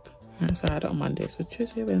post-op. So I had it on Monday, so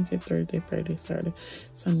Tuesday, Wednesday, Thursday, Friday, Saturday,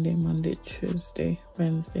 Sunday, Monday, Tuesday,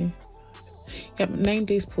 Wednesday. Yep, 9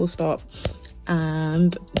 days post-op,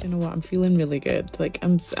 and you know what? I'm feeling really good. Like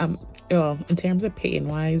well, in terms of pain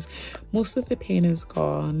wise, most of the pain is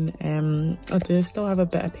gone. I do still have a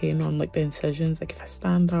bit of pain on like the incisions, like if I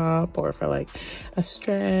stand up or if I like a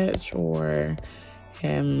stretch or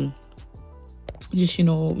just, you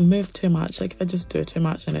know, move too much. Like if I just do too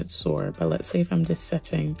much and it's sore. But let's say if I'm just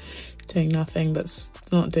sitting doing nothing, that's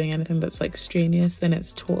not doing anything that's like strenuous, then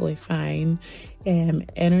it's totally fine.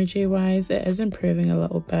 Energy wise, it is improving a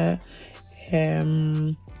little bit.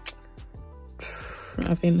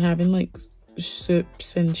 I've been having like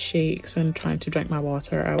soups and shakes and trying to drink my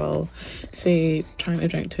water. I will say trying to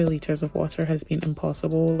drink 2 liters of water has been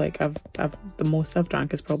impossible. Like I've the most I've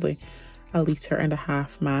drank is probably 1.5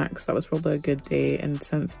 liters max. That was probably a good day, and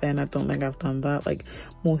since then I don't think I've done that. Like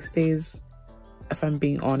most days, if I'm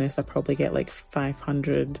being honest, I probably get like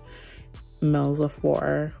 500 mils of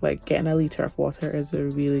water. Like getting 1 liter of water is a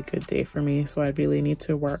really good day for me, so I really need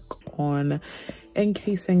to work on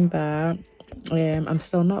increasing that. I'm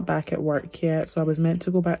still not back at work yet, so I was meant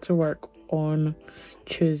to go back to work on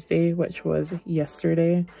Tuesday, which was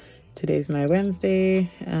yesterday. Today's now Wednesday,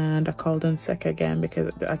 and I called in sick again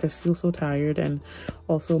because I just feel so tired, and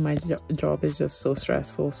also my job is just so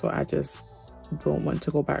stressful, so I just don't want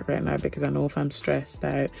to go back right now because I know if I'm stressed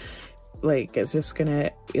out like it's just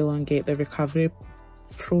gonna elongate the recovery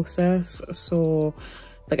process. So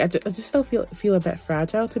like I just still feel a bit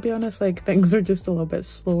fragile, to be honest. Like things are just a little bit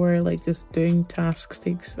slower. Like just doing tasks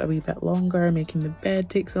takes a wee bit longer, making the bed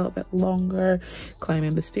takes a little bit longer,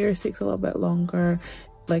 climbing the stairs takes a little bit longer.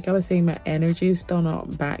 Like I was saying, my energy is still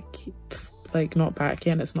not back, like not back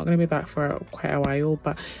yet. It's not going to be back for quite a while,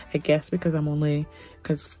 but I guess because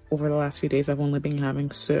over the last few days I've only been having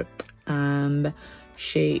soup and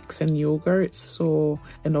shakes and yogurt, so,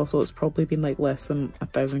 and also it's probably been like less than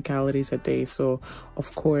 1,000 calories a day, so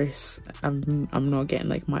of course I'm not getting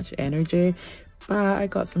like much energy. But I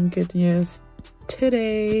got some good news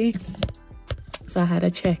today. So I had a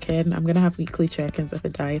check-in. I'm gonna have weekly check-ins with a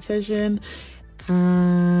dietitian,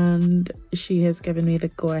 and she has given me the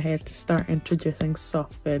go-ahead to start introducing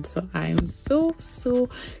soft food. So I'm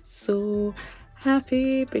so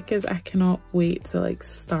happy, because I cannot wait to like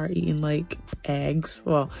start eating like eggs.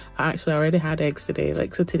 Well, actually I already had eggs today.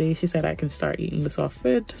 Like, so today she said I can start eating the soft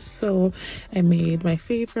food. So I made my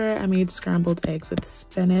favorite. I made scrambled eggs with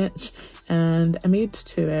spinach, and I made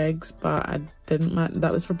 2 eggs, but I didn't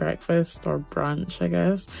that was for breakfast or brunch, I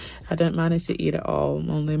guess. I didn't manage to eat it all.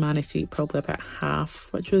 Only managed to eat probably about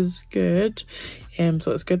half, which was good.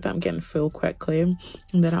 So it's good that I'm getting full quickly.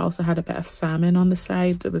 And then I also had a bit of salmon on the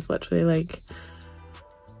side. It was literally like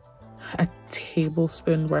a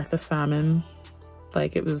tablespoon worth of salmon.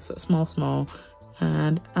 Like it was small,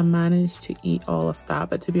 and I managed to eat all of that.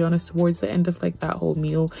 But to be honest, towards the end of like that whole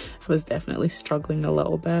meal, I was definitely struggling a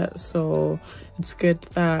little bit. So it's good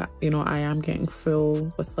that, you know, I am getting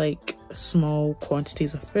full with like small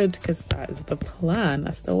quantities of food, because that is the plan.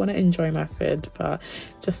 I still want to enjoy my food, but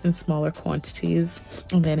just in smaller quantities.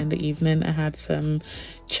 And then in the evening I had some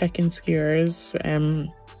chicken skewers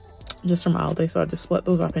just from Aldi, so I just split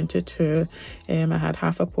those up into 2. I had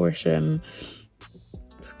half a portion,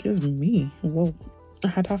 excuse me, whoa, I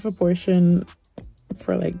had half a portion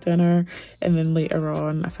for like dinner, and then later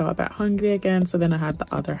on I felt a bit hungry again, so then I had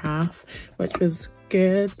the other half, which was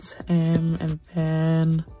good. And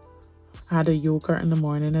then I had a yogurt in the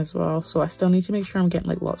morning as well. So I still need to make sure I'm getting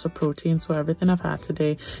like lots of protein. So everything I've had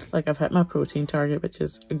today, like I've hit my protein target, which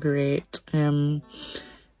is great.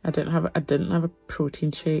 I didn't have a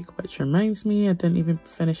protein shake, which reminds me, I didn't even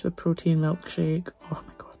finish the protein milkshake. Oh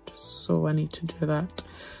my god, so I need to do that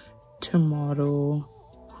tomorrow.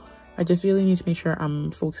 I just really need to make sure I'm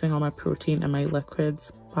focusing on my protein and my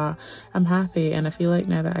liquids. But I'm happy, and I feel like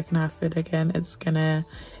now that I can have food again, it's gonna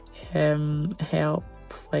help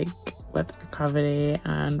like with recovery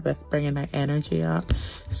and with bringing my energy up.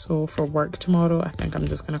 So for work tomorrow, I think I'm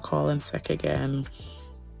just gonna call in sick again.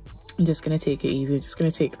 I'm just gonna take it easy, just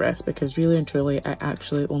gonna take rest, because really and truly I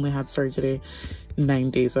actually only had surgery 9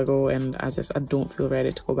 days ago, and I don't feel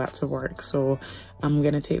ready to go back to work. So I'm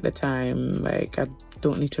gonna take the time. Like, I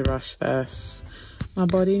don't need to rush this. My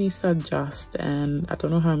body needs to adjust, and I don't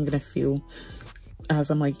know how I'm gonna feel as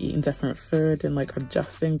I'm like eating different food and like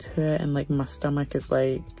adjusting to it, and like my stomach is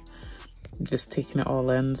like just taking it all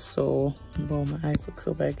in. So, well, my eyes look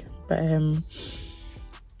so big, but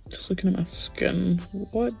just looking at my skin,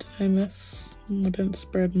 what did I miss? I didn't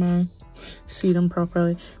spread my serum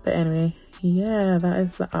properly. But anyway, yeah, that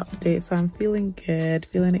is the update. So I'm feeling good,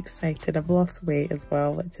 feeling excited. I've lost weight as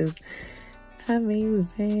well, which is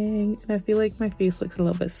amazing, and I feel like my face looks a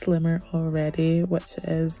little bit slimmer already, which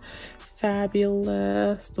is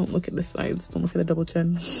fabulous. Don't look at the sides, don't look at the double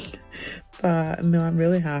chin. But no, I'm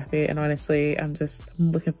really happy, and honestly I'm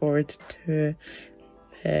looking forward to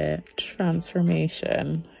the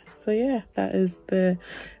transformation. So yeah, that is the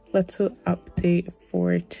little update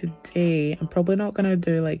for today. I'm probably not gonna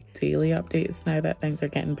do like daily updates now that things are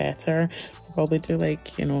getting better. I'll probably do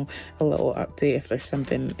like, you know, a little update if there's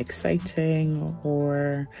something exciting,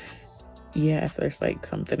 or yeah, if there's like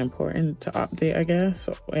something important to update, I guess,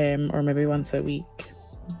 or maybe once a week,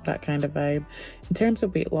 that kind of vibe. In terms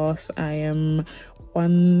of weight loss, I am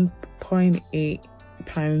 1.8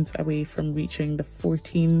 pounds away from reaching the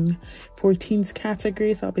 14s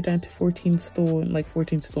category, so I'll be down to 14 stone, like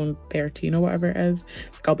 14 stone 13 or whatever it is.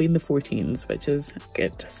 Like, I'll be in the 14s, which is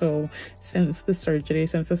good. So since the surgery,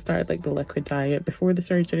 since I started like the liquid diet, before the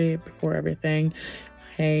surgery, before everything,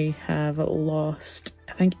 I have lost,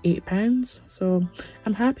 I think, 8 pounds. So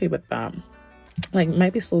I'm happy with that. Like, it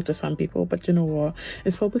might be slow to some people, but you know what,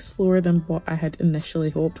 it's probably slower than what I had initially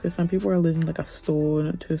hoped, because some people are losing like a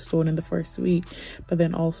stone, 2 stone in the first week, but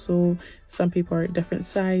then also some people are at different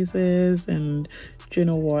sizes. And do you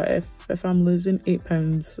know what, if I'm losing 8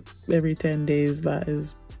 pounds every 10 days, that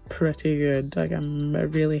is pretty good. Like, I'm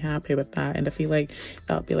really happy with that, and I feel like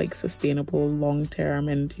that'll be like sustainable long term,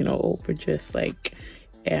 and you know, it'll produce like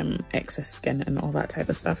excess skin and all that type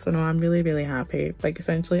of stuff. So no, I'm really happy. Like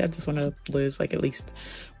essentially I just want to lose like at least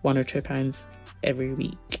 1 or 2 pounds every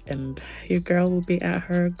week, and your girl will be at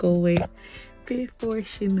her goal weight before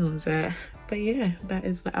she knows it. But yeah, that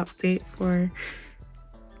is the update for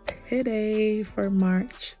today, for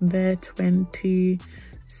March the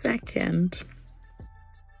 22nd.